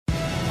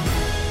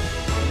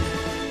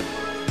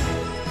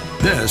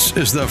This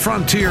is the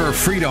Frontier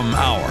Freedom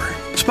Hour,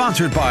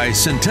 sponsored by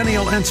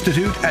Centennial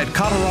Institute at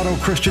Colorado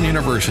Christian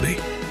University.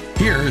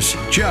 Here's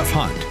Jeff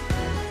Hunt.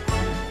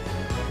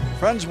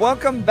 Friends,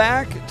 welcome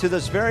back to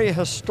this very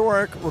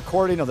historic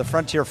recording of the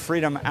Frontier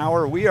Freedom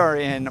Hour. We are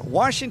in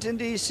Washington,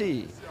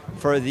 D.C.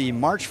 for the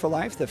March for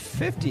Life, the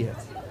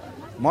 50th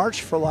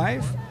March for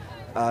Life.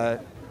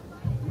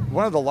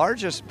 One of the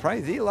largest,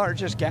 probably the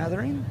largest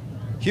gathering,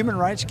 human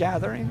rights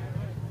gathering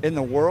in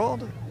the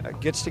world.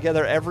 Gets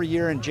together every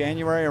year in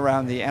January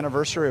around the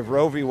anniversary of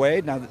Roe v.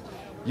 Wade. Now,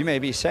 you may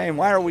be saying,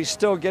 why are we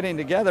still getting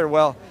together?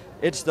 Well,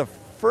 it's the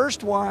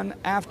first one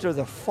after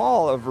the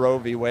fall of Roe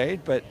v.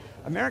 Wade, but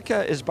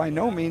America is by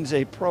no means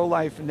a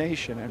pro-life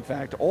nation. In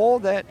fact, all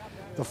that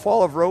the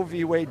fall of Roe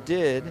v. Wade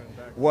did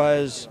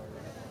was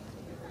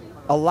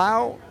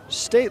allow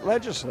state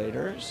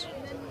legislation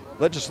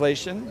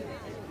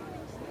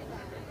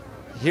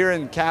here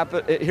in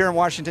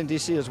Washington,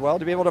 D.C. as well,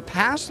 to be able to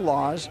pass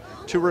laws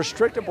to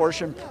restrict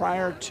abortion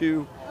prior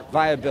to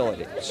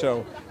viability.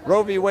 So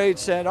Roe v. Wade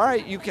said, all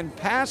right, you can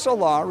pass a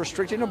law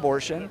restricting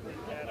abortion,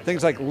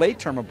 things like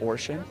late-term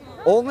abortion,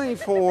 only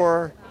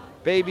for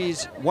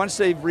babies once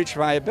they've reached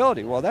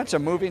viability. Well, that's a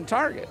moving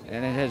target,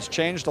 and it has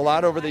changed a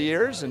lot over the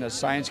years, and as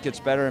science gets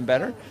better and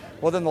better,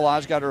 well, then the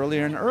laws got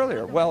earlier and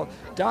earlier. Well,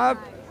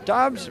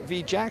 Dobbs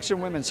v. Jackson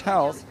Women's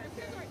Health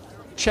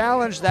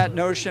challenged that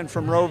notion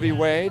from Roe v.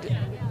 Wade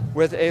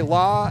with a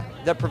law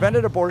that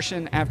prevented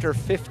abortion after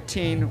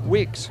 15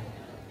 weeks.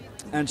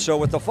 And so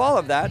with the fall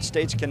of that,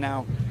 states can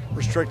now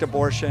restrict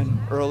abortion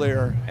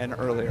earlier and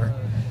earlier.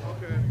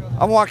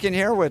 I'm walking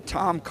here with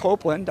Tom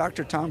Copeland,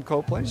 Dr. Tom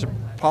Copeland. He's a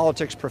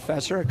politics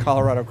professor at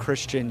Colorado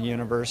Christian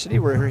University.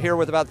 We're here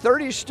with about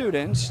 30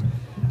 students.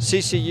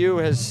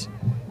 CCU has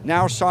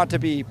now sought to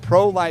be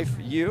pro-life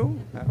U.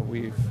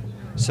 We've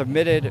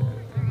submitted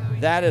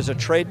that as a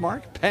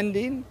trademark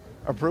pending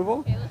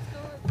approval.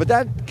 But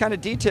that kind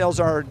of details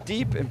our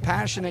deep and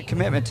passionate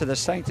commitment to the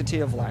sanctity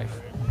of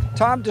life.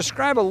 Tom,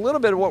 describe a little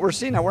bit of what we're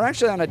seeing now. We're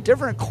actually on a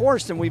different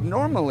course than we've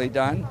normally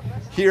done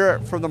here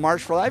for the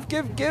March for Life.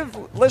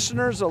 Give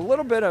listeners a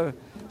little bit of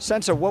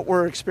sense of what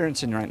we're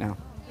experiencing right now.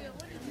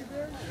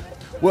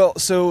 Well,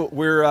 so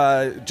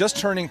we're just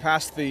turning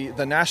past the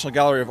National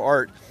Gallery of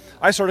Art.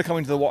 I started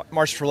coming to the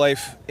March for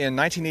Life in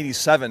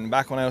 1987,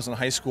 back when I was in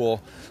high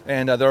school,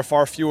 and there are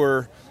far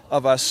fewer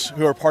of us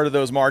who are part of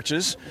those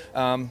marches,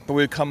 but we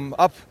would come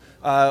up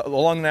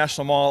along the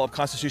National Mall of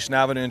Constitution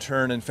Avenue and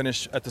turn and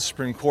finish at the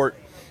Supreme Court.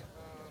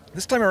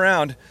 This time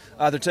around,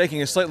 they're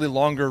taking a slightly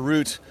longer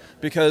route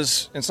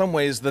because in some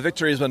ways the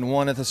victory has been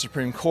won at the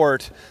Supreme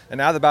Court, and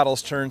now the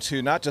battle's turned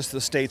to not just the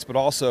states but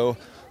also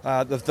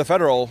the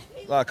federal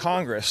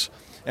Congress.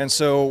 And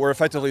so we're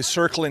effectively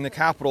circling the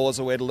Capitol as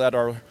a way to let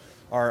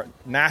our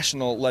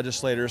national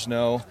legislators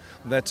know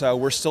that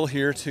we're still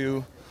here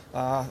to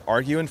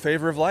argue in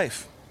favor of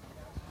life.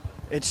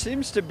 It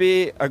seems to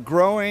be a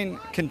growing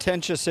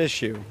contentious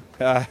issue,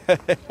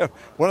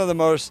 one of the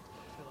most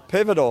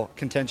pivotal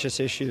contentious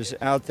issues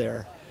out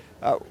there.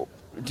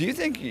 Do you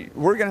think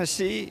we're going to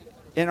see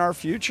in our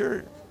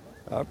future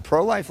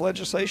pro-life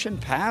legislation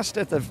passed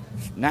at the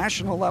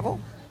national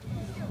level?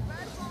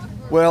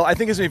 Well, I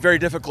think it's going to be very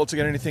difficult to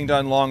get anything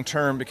done long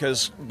term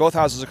because both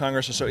houses of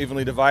Congress are so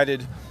evenly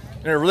divided,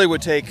 and it really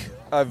would take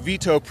a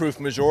veto-proof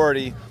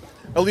majority,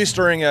 at least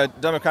during a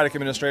Democratic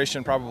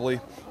administration probably,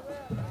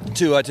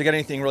 to get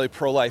anything really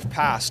pro-life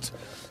passed.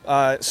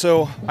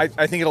 So I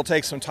think it'll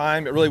take some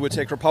time. It really would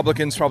take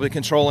Republicans probably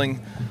controlling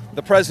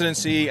the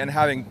presidency and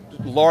having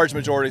large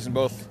majorities in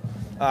both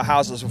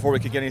houses before we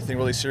could get anything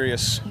really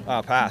serious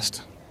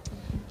passed.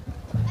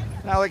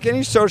 Now, like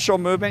any social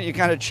movement, you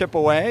kind of chip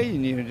away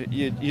and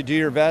you do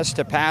your best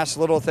to pass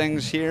little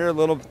things here,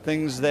 little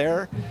things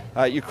there.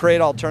 You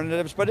create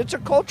alternatives, but it's a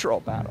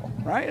cultural battle,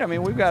 right? I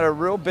mean, we've got a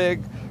real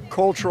big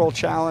cultural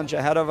challenge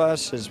ahead of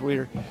us as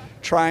we're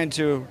trying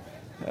to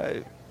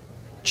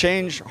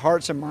change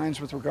hearts and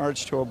minds with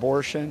regards to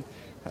abortion.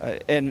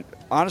 And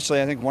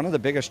honestly, I think one of the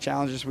biggest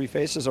challenges we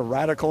face is a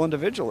radical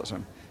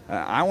individualism.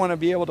 I want to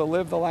be able to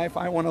live the life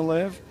I want to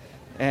live,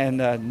 and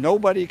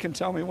nobody can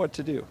tell me what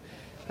to do.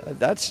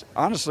 That's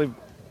honestly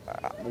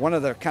one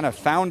of the kind of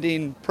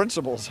founding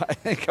principles, I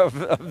think,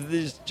 of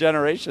these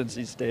generations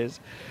these days.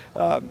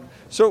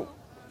 So,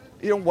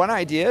 one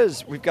idea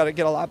is we've got to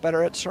get a lot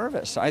better at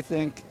service. I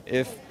think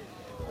if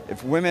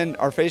women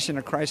are facing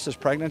a crisis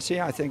pregnancy,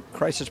 I think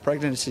crisis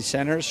pregnancy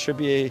centers should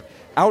be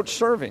out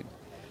serving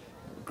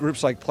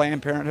groups like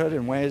Planned Parenthood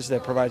in ways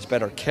that provides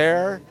better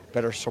care,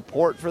 better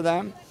support for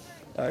them,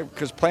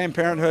 because Planned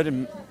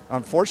Parenthood,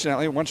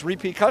 unfortunately, wants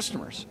repeat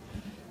customers.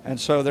 And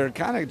so they're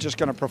kind of just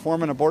going to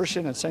perform an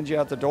abortion and send you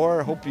out the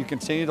door, hope you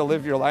continue to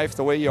live your life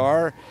the way you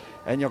are,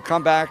 and you'll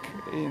come back,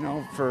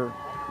 for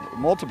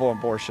multiple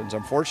abortions,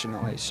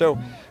 unfortunately. So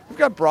we've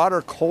got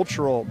broader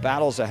cultural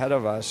battles ahead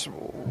of us.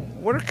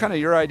 What are kind of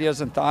your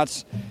ideas and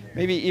thoughts,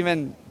 maybe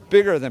even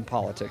bigger than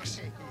politics?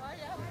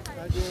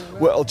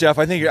 Well, Jeff,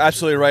 I think you're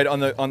absolutely right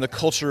on the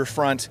culture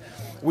front.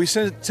 We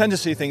tend to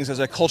see things as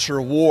a culture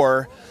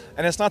war,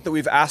 And it's not that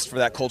we've asked for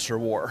that culture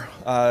war.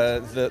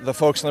 The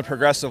folks on the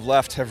progressive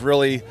left have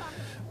really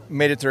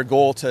made it their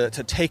goal to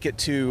take it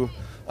to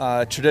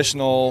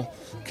traditional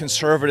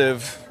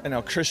conservative,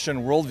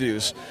 Christian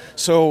worldviews.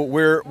 So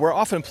we're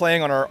often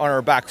playing on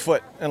our back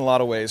foot in a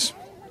lot of ways.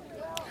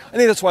 I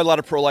think that's why a lot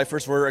of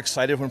pro-lifers were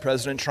excited when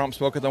President Trump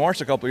spoke at the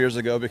march a couple years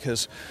ago,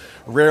 because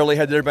rarely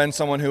had there been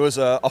someone who was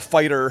a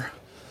fighter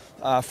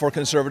for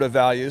conservative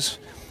values.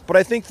 But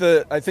I think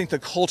the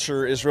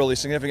culture is really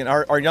significant.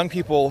 Our young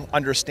people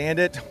understand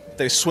it.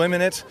 They swim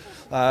in it.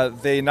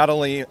 They not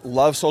only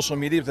love social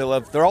media, but a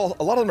lot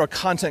of them are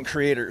content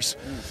creators.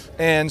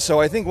 And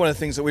so I think one of the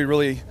things that we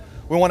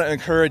want to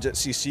encourage at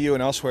CCU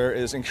and elsewhere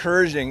is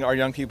encouraging our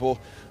young people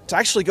to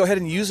actually go ahead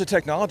and use the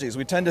technologies.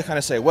 We tend to kind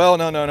of say, well,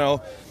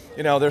 no.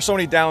 There's so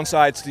many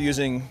downsides to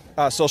using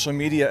social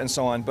media and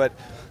so on, but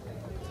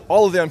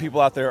all of the young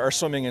people out there are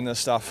swimming in this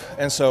stuff.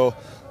 And so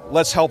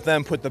let's help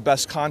them put the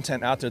best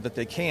content out there that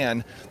they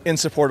can in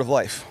support of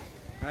life.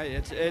 Right.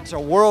 It's a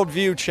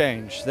worldview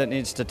change that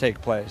needs to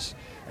take place.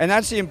 And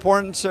that's the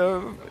importance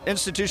of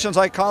institutions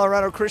like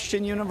Colorado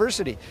Christian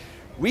University.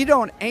 We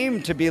don't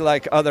aim to be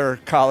like other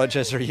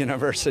colleges or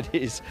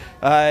universities.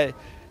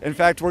 In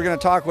fact, we're going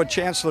to talk with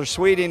Chancellor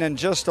Sweeting in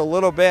just a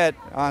little bit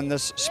on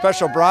this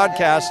special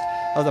broadcast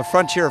of the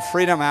Frontier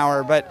Freedom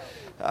Hour. But,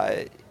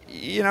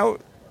 you go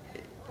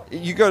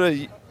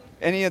to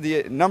any of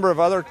the number of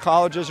other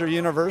colleges or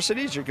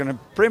universities, you're going to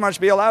pretty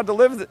much be allowed to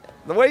live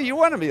the way you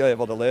want to be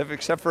able to live,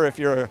 except for if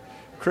you're a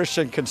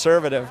Christian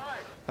conservative.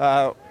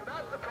 We're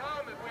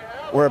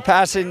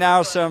passing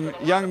now some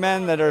young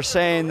men that are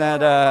saying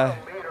that,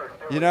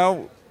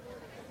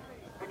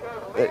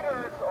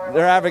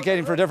 they're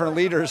advocating for different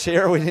leaders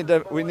here. We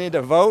need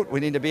to vote. We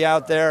need to be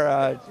out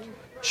there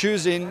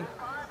choosing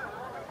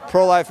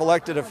pro-life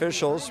elected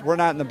officials. We're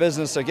not in the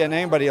business of getting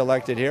anybody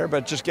elected here,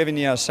 but just giving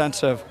you a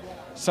sense of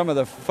some of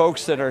the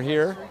folks that are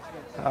here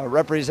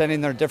representing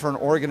their different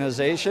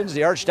organizations.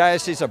 The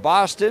Archdiocese of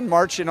Boston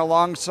marching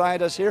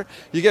alongside us here.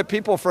 You get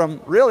people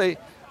from really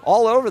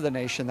all over the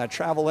nation that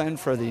travel in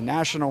for the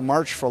National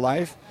March for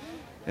Life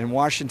in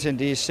Washington,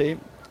 D.C.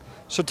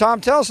 So Tom,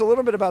 tell us a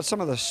little bit about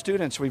some of the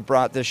students we've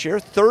brought this year.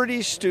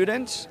 30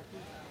 students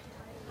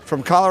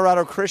from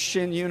Colorado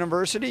Christian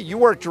University. You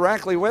work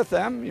directly with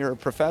them. You're a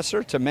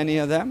professor to many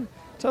of them.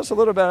 Tell us a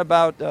little bit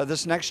about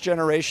this next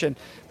generation,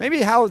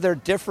 maybe how they're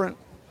different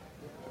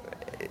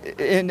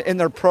in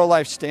their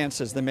pro-life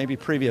stances than maybe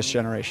previous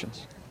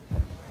generations.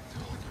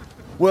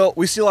 Well,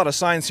 we see a lot of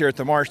signs here at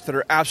the March that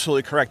are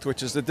absolutely correct,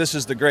 which is that this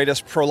is the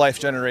greatest pro-life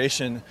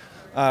generation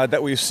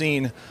that we've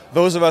seen.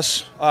 Those of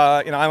us,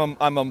 I'm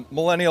a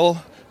millennial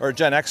or a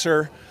Gen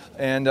Xer,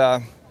 and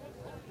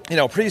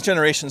previous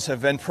generations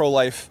have been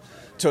pro-life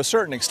to a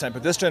certain extent,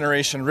 but this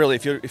generation really,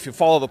 if you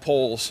follow the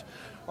polls,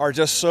 are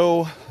just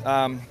so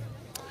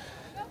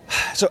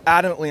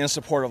adamantly in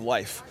support of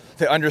life.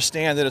 They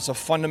understand that it's a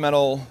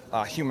fundamental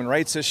human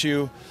rights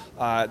issue,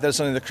 that it's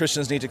something that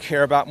Christians need to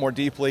care about more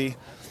deeply.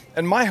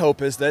 And my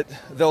hope is that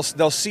they'll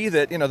see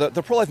that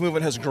the pro-life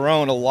movement has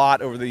grown a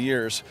lot over the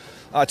years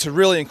to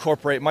really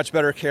incorporate much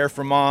better care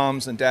for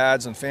moms and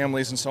dads and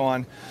families and so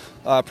on.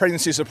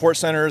 Pregnancy support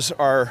centers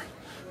are,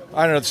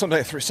 something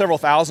like several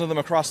thousand of them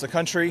across the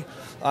country,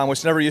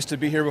 which never used to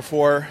be here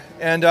before.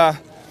 And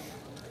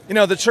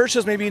the church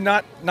has maybe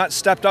not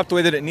stepped up the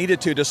way that it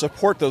needed to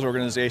support those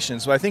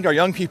organizations. So I think our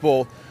young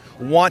people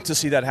want to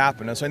see that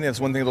happen. And so I think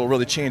that's one thing that will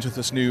really change with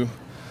this new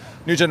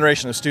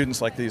generation of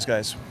students like these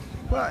guys.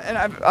 Well, and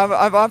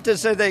I've often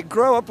said they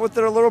grow up with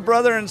their little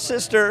brother and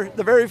sister,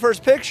 the very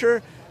first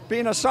picture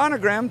being a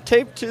sonogram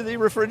taped to the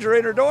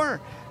refrigerator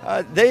door.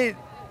 They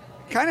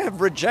kind of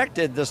have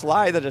rejected this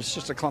lie that it's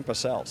just a clump of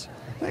cells.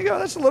 They go,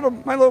 that's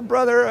my little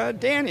brother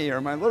Danny, or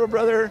my little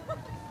brother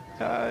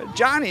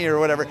Johnny, or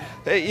whatever.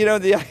 The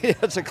idea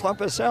it's a clump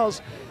of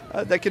cells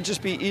that can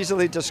just be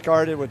easily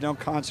discarded with no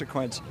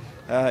consequence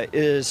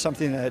is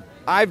something that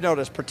I've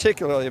noticed,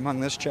 particularly among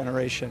this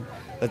generation,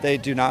 that they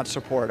do not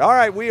support. All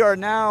right, we are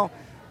now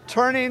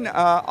turning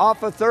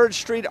off of 3rd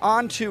Street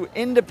onto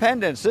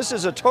Independence. This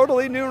is a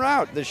totally new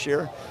route this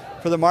year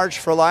for the March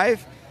for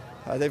Life.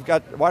 They've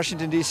got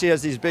Washington, D.C.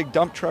 has these big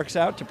dump trucks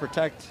out to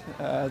protect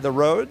the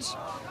roads,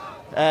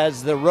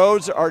 as the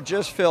roads are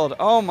just filled.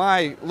 Oh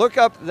my, look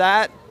up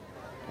that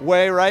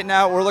way right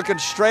now. We're looking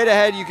straight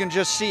ahead. You can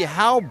just see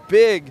how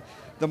big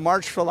the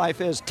March for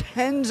Life is.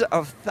 Tens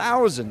of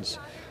thousands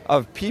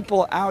of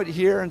people out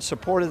here in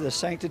support of the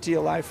sanctity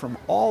of life from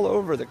all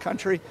over the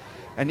country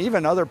and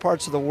even other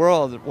parts of the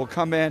world that will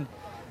come in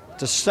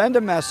to send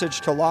a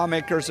message to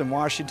lawmakers in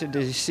Washington,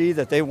 D.C.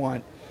 that they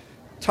want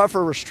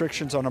tougher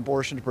restrictions on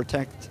abortion to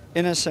protect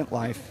innocent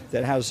life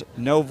that has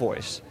no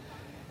voice.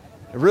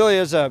 It really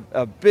is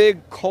a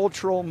big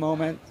cultural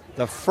moment,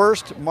 the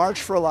first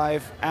March for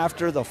Life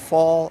after the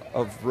fall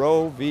of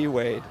Roe v.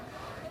 Wade.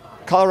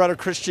 Colorado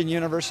Christian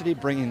University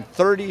bringing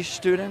 30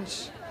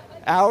 students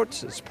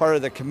out. It's part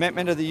of the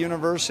commitment of the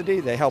university.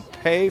 They help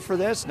pay for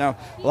this. Now,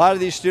 a lot of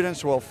these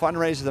students will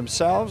fundraise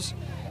themselves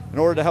in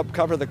order to help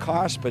cover the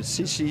cost, but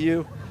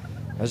CCU,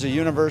 as a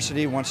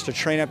university, wants to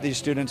train up these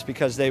students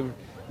because they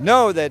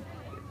know that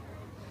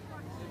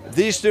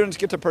these students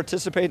get to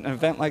participate in an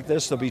event like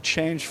this. They'll be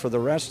changed for the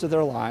rest of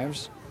their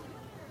lives.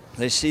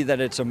 They see that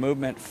it's a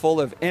movement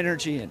full of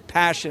energy and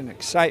passion,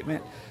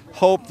 excitement,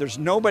 hope. There's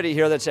nobody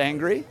here that's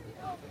angry.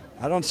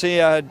 I don't see,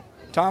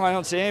 Tom, I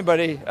don't see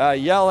anybody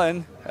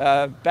yelling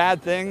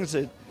bad things.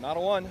 Not a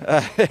one.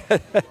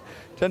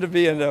 Tend to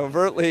be an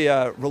overtly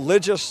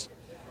religious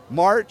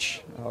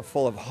march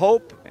full of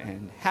hope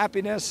and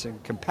happiness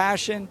and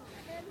compassion,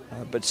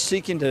 but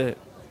seeking to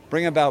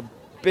bring about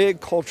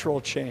big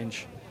cultural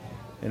change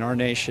in our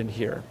nation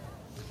here.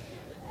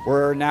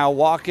 We're now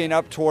walking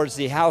up towards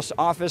the House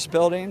office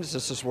buildings.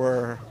 This is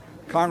where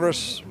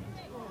congressmen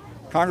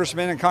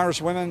and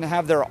congresswomen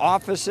have their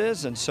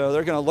offices, and so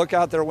they're going to look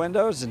out their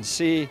windows and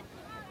see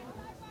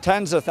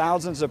tens of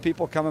thousands of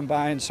people coming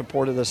by in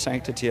support of the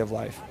sanctity of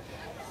life.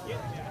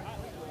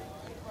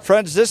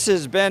 Friends, this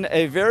has been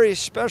a very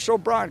special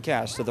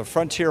broadcast of the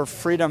Frontier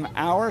Freedom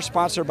Hour,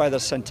 sponsored by the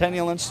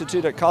Centennial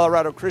Institute at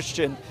Colorado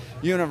Christian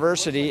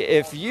University.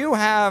 If you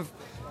have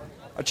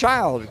a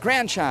child,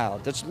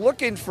 grandchild, that's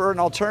looking for an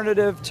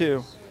alternative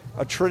to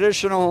a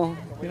traditional,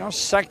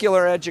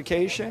 secular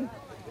education,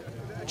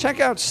 check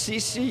out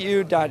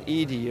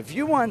ccu.ed. If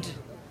you want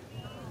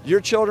your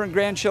children,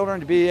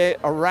 grandchildren to be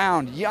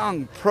around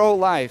young,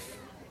 pro-life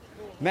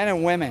men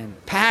and women,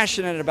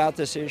 passionate about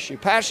this issue,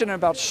 passionate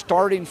about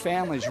starting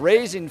families,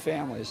 raising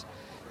families,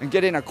 and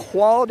getting a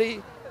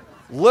quality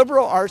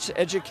liberal arts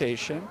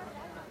education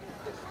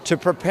to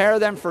prepare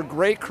them for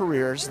great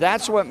careers,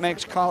 that's what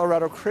makes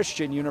Colorado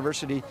Christian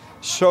University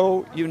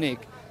so unique.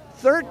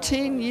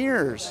 13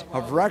 years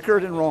of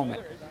record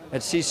enrollment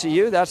at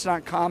CCU. That's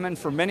not common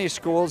for many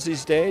schools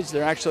these days.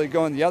 They're actually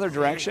going the other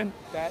direction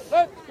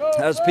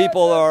as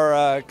people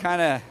are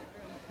kind of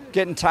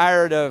getting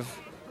tired of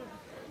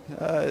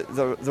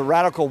the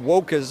radical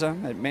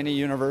wokeism at many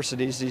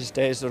universities these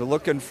days. They're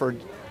looking for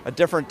a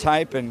different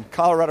type, and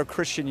Colorado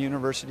Christian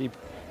University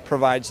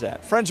provides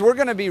that. Friends, we're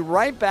going to be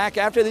right back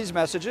after these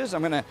messages.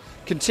 I'm going to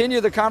continue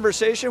the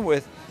conversation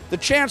with the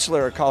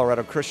Chancellor of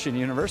Colorado Christian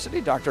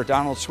University, Dr.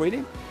 Donald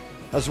Sweeting,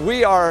 as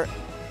we are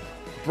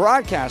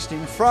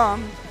broadcasting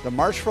from the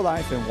March for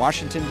Life in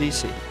Washington,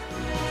 D.C.